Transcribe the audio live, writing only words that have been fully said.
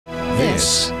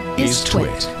This is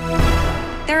TWiT.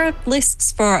 There are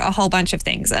lists for a whole bunch of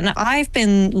things, and I've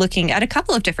been looking at a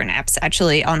couple of different apps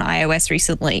actually on iOS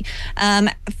recently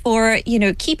for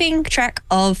keeping track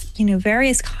of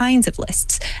various kinds of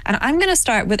lists. And I'm going to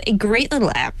start with a great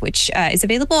little app which is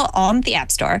available on the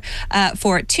App Store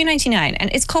for $2.99,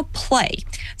 and it's called Play.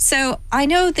 So I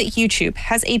know that YouTube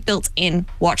has a built-in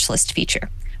watch list feature,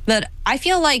 but I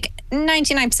feel like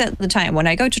 99% of the time when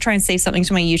I go to try and save something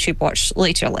to my YouTube watch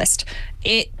later list,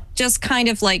 it just kind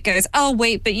of like goes, oh,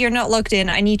 wait, but you're not logged in.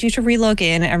 I need you to re-log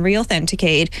in and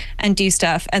re-authenticate and do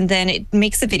stuff. And then it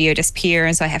makes the video disappear.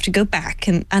 And so I have to go back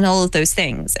and all of those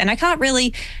things. And I can't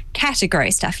really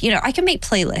categorize stuff. I can make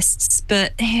playlists,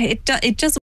 but it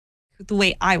doesn't work the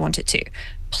way I want it to.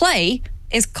 Play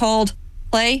is called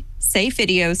Play, Save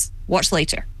Videos, Watch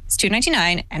Later. It's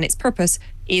 $2.99, and its purpose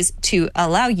is to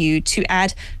allow you to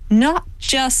add not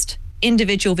just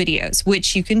individual videos,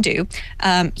 which you can do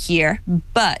here,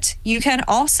 but you can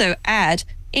also add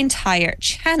entire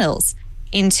channels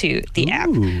into the app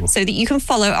so that you can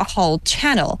follow a whole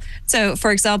channel. So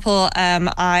for example,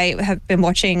 I have been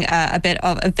watching a bit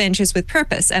of Adventures with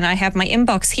Purpose, and I have my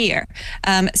inbox here.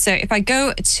 So if I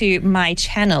go to my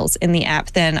channels in the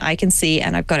app, then I can see,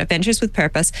 and I've got Adventures with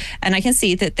Purpose, and I can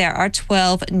see that there are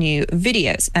 12 new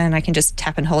videos, and I can just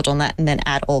tap and hold on that and then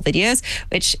add all videos,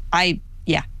 which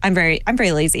I'm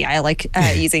very lazy. I like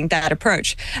using that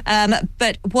approach.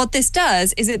 But what this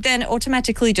does is it then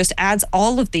automatically just adds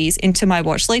all of these into my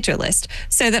watch later list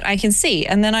so that I can see,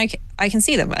 and then I can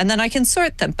see them, and then I can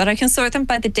sort them. But I can sort them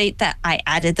by the date that I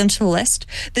added them to the list,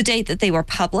 the date that they were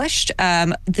published,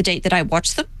 the date that I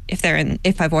watched them,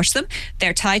 if I've watched them,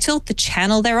 their title, the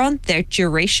channel they're on, their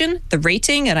duration, the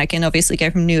rating, and I can obviously go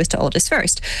from newest to oldest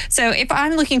first. So if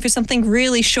I'm looking for something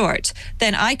really short,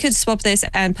 then I could swap this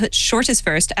and put shortest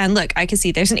first, and look, I can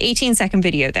see there's an 18-second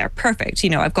video there. Perfect.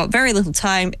 I've got very little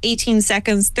time, 18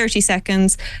 seconds, 30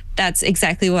 seconds. That's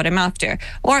exactly what I'm after.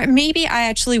 Or maybe I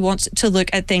actually want to look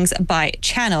at things by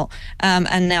channel.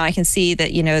 And now I can see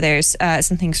that, there's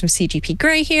some things from CGP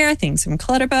Grey here, things from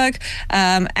Clutterbug,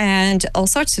 and all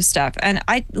sorts of stuff. And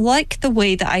I like the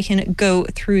way that I can go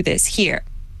through this here.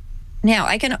 Now,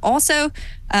 I can also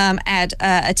add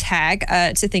a tag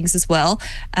to things as well,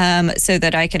 so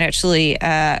that I can actually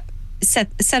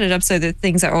set it up so that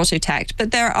things are auto tagged.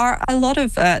 But there are a lot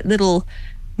of little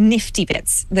nifty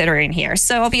bits that are in here.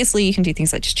 So obviously you can do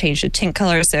things like just change the tint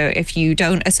color. So if you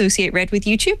don't associate red with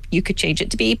YouTube, you could change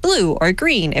it to be blue or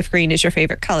green if green is your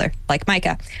favorite color, like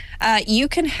Micah. You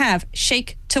can have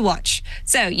shake to watch.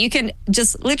 So you can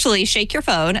just literally shake your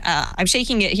phone. I'm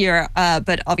shaking it here,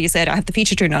 but obviously I don't have the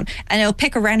feature turned on, and it'll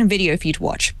pick a random video for you to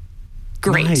watch.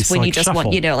 Great. Nice, when you just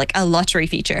shuffle. Want, like a lottery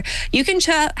feature. You can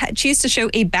choose to show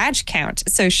a badge count.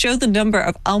 So show the number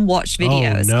of unwatched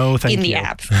videos in the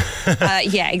app.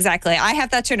 Yeah, exactly. I have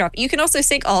that turned off. You can also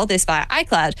sync all this via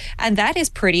iCloud. And that is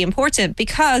pretty important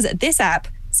because this app,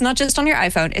 it's not just on your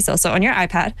iPhone, it's also on your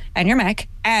iPad and your Mac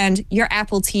and your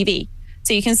Apple TV.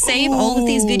 So you can save all of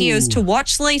these videos to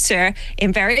watch later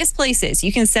in various places.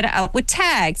 You can set it up with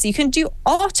tags. You can do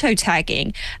auto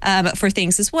tagging for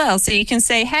things as well. So you can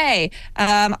say, hey,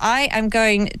 I am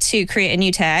going to create a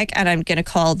new tag, and I'm going to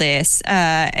call this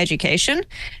education,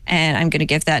 and I'm going to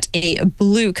give that a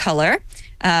blue color,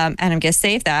 and I'm going to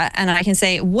save that. And I can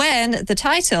say when the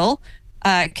title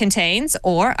contains,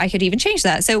 or I could even change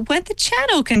that. So when the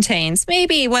channel contains,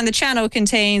 maybe when the channel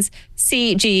contains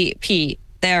CGP,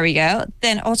 there we go.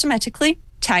 Then automatically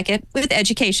tag it with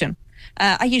education.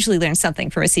 I usually learn something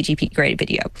from a CGP grade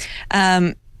video.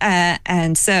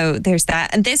 And so there's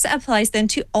that. And this applies then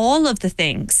to all of the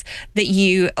things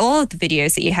that all of the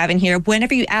videos that you have in here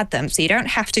whenever you add them. So you don't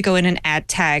have to go in and add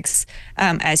tags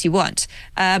as you want.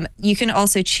 You can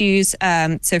also choose,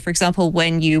 so for example,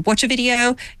 when you watch a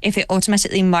video, if it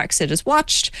automatically marks it as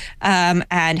watched,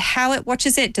 and how it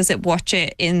watches it. Does it watch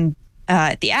it in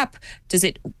the app? Does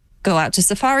it go out to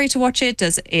Safari to watch it?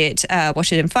 Does it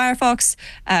watch it in Firefox?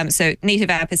 So native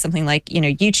app is something like,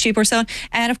 YouTube or so on.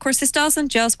 And of course, this doesn't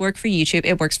just work for YouTube.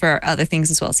 It works for other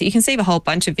things as well. So you can save a whole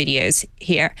bunch of videos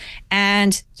here.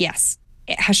 And yes,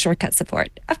 it has shortcut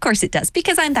support. Of course it does,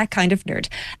 because I'm that kind of nerd.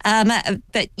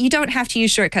 But you don't have to use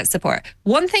shortcut support.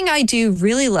 One thing I do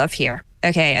really love here,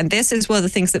 okay, and this is one of the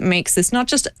things that makes this not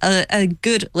just a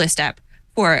good list app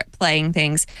for playing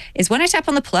things, is when I tap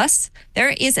on the plus,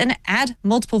 there is an add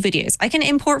multiple videos. I can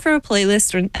import from a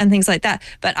playlist and things like that,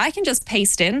 but I can just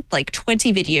paste in like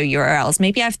 20 video URLs.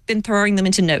 Maybe I've been throwing them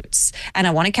into notes and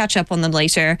I want to catch up on them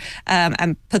later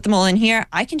and put them all in here.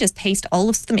 I can just paste all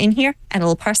of them in here and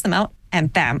it'll parse them out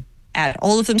and bam, add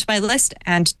all of them to my list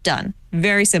and done.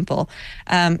 Very simple.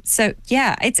 So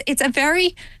yeah, it's a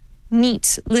very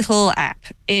neat little app.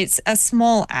 It's a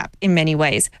small app in many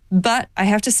ways, but I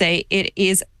have to say it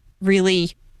is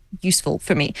really useful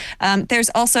for me. There's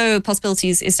also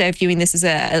possibilities. Instead of viewing this as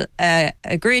a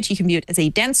grid, you can view it as a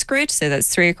dense grid. So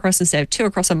that's 3 across instead of 2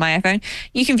 across on my iPhone.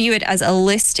 You can view it as a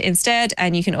list instead,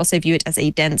 and you can also view it as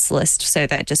a dense list. So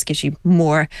that just gives you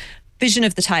more vision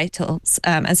of the titles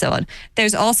and so on.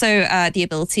 There's also the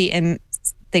ability in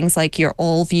things like your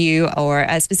all view or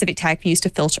a specific tag views to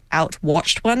filter out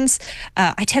watched ones.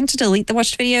 I tend to delete the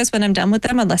watched videos when I'm done with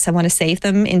them unless I want to save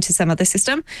them into some other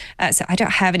system. So I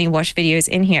don't have any watched videos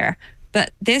in here.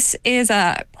 But this is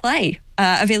Play,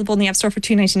 available in the App Store for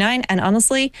 $2.99. And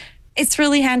honestly, it's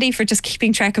really handy for just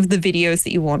keeping track of the videos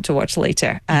that you want to watch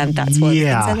later. And that's one of the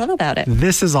things I love about it.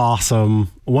 This is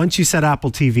awesome. Once you said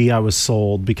Apple TV, I was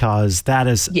sold, because that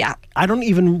is... Yeah. I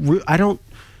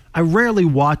rarely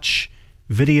watch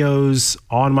videos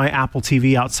on my Apple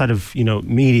TV outside of,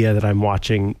 media that I'm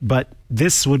watching, but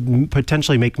this would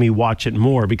potentially make me watch it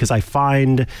more, because I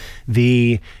find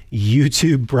the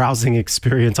YouTube browsing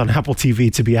experience on Apple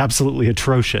TV to be absolutely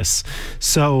atrocious.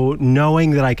 So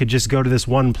knowing that I could just go to this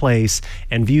one place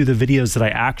and view the videos that I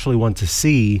actually want to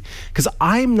see, because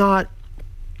I'm not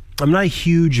a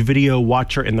huge video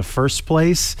watcher in the first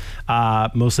place,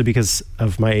 mostly because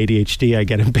of my ADHD. I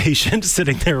get impatient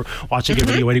sitting there watching a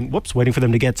video, waiting for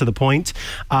them to get to the point.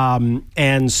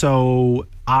 And so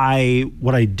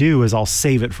what I do is I'll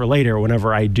save it for later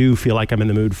whenever I do feel like I'm in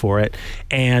the mood for it.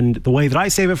 And the way that I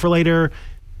save it for later,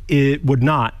 it would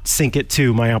not sync it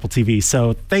to my Apple TV.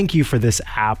 So thank you for this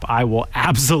app. I will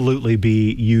absolutely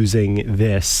be using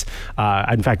this.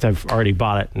 In fact, I've already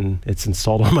bought it and it's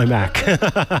installed on my Mac. Just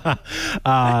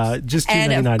 $2.99.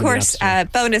 And of course,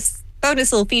 bonus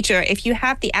little feature, if you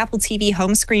have the Apple TV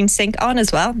home screen sync on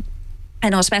as well,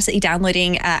 and automatically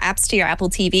downloading apps to your Apple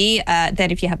TV,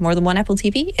 then if you have more than one Apple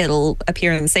TV, it'll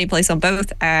appear in the same place on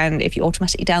both. And if you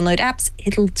automatically download apps,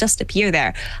 it'll just appear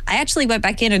there. I actually went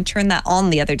back in and turned that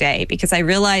on the other day because I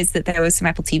realized that there was some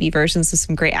Apple TV versions of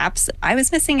some great apps that I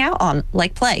was missing out on,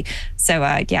 like Play. So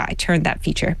yeah, I turned that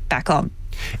feature back on.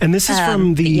 And this is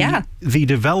from the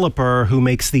developer who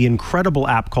makes the incredible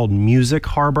app called Music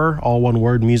Harbor, all one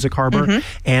word, Music Harbor.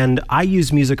 And I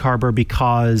use Music Harbor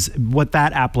because what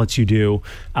that app lets you do,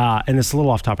 and it's a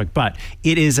little off topic, but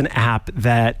it is an app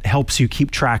that helps you keep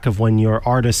track of when your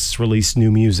artists release new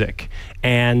music.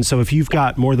 And so if you've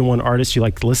got more than one artist you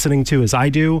like listening to, as I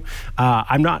do,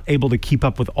 I'm not able to keep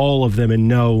up with all of them and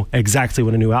know exactly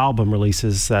when a new album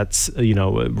releases. That's,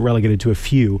 relegated to a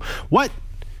few. What?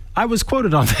 I was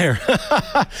quoted on there.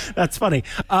 That's funny.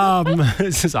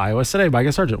 This is iOS Today,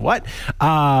 Micah Sargent. What?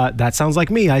 That sounds like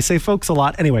me. I say folks a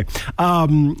lot. Anyway,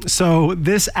 so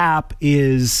this app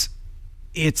it's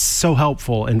so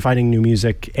helpful in finding new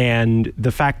music. And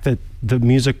the fact that the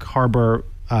Music Harbor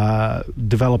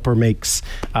developer makes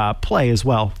Play as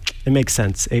well, it makes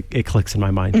sense. It clicks in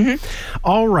my mind.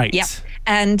 All right. Yep.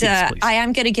 And yes, I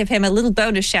am going to give him a little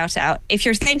bonus shout out. If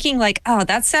you're thinking like, oh,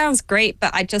 that sounds great,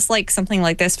 but I just like something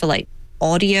like this for like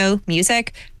audio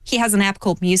music, he has an app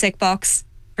called Music Box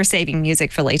for saving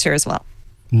music for later as well.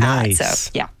 Nice.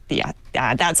 So yeah,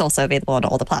 that's also available on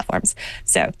all the platforms.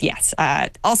 So yes.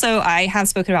 Also, I have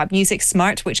spoken about Music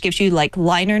Smart, which gives you like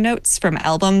liner notes from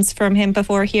albums from him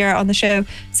before here on the show.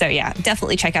 So yeah,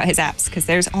 definitely check out his apps because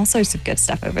there's all sorts of good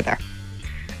stuff over there.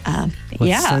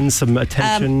 Let's send some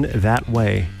attention that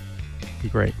way. Be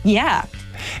great. Yeah.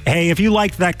 Hey, if you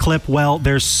liked that clip, well,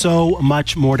 there's so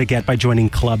much more to get by joining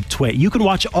Club TWiT. You can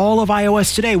watch all of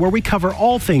iOS Today, where we cover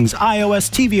all things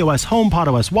iOS, tvOS,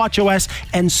 HomePodOS, watchOS,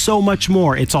 and so much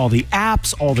more. It's all the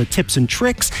apps, all the tips and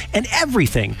tricks, and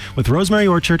everything with Rosemary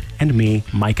Orchard and me,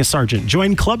 Micah Sargent.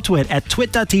 Join Club TWiT at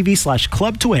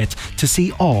twit.tv/clubtwit to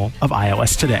see all of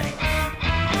iOS Today.